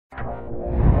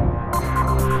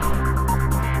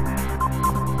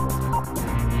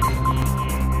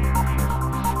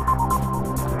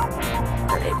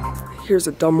here's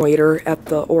a dumbwaiter at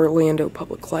the Orlando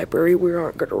Public Library. We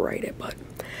aren't going to write it, but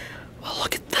well,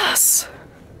 look at this.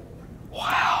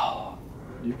 Wow.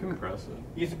 You can press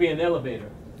it. Used to be an elevator.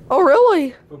 Oh,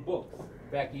 really? For books.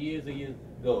 Back years and years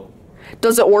ago.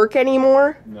 Does it work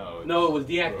anymore? No. No, it was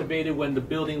deactivated when the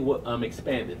building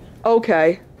expanded.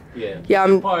 Okay. Yeah. Yeah,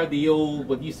 I'm part of the old,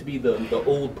 what used to be the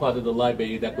old part of the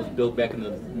library that was built back in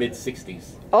the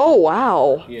mid-60s. Oh,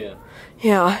 wow. Yeah.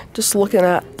 Yeah, just looking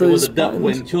at those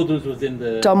when Children's was in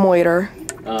the dumbwaiter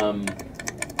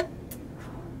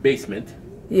basement.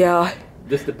 Yeah.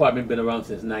 This department been around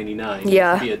since '99.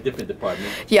 Yeah. It used to be a different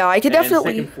department. Yeah, I could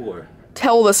definitely second floor.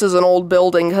 tell this is an old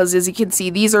building because, as you can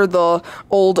see, these are the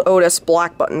old Otis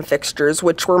black button fixtures,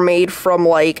 which were made from,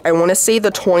 like, I want to say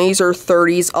the 20s or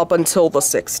 30s up until the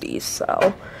 60s.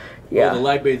 So, yeah. Well, the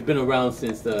library's been around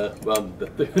since around the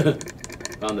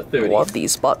 30s. I love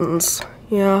these buttons.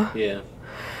 Yeah. Yeah.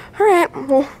 All right.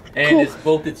 Well. And cool. it's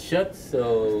bolted shut,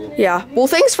 so. Yeah. Well,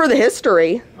 thanks for the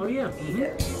history. Oh yeah.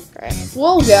 Mm-hmm. Right.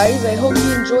 Well, guys, I hope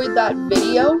you enjoyed that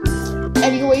video.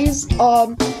 Anyways,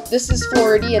 this is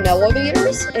Floridian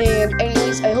Elevators, and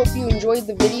anyways, I hope you enjoyed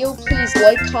the video. Please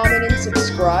like, comment, and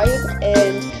subscribe,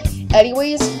 and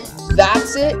anyways,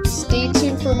 that's it. Stay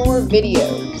tuned for more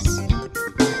videos.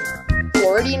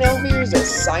 Floridian Elevators is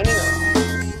signing off.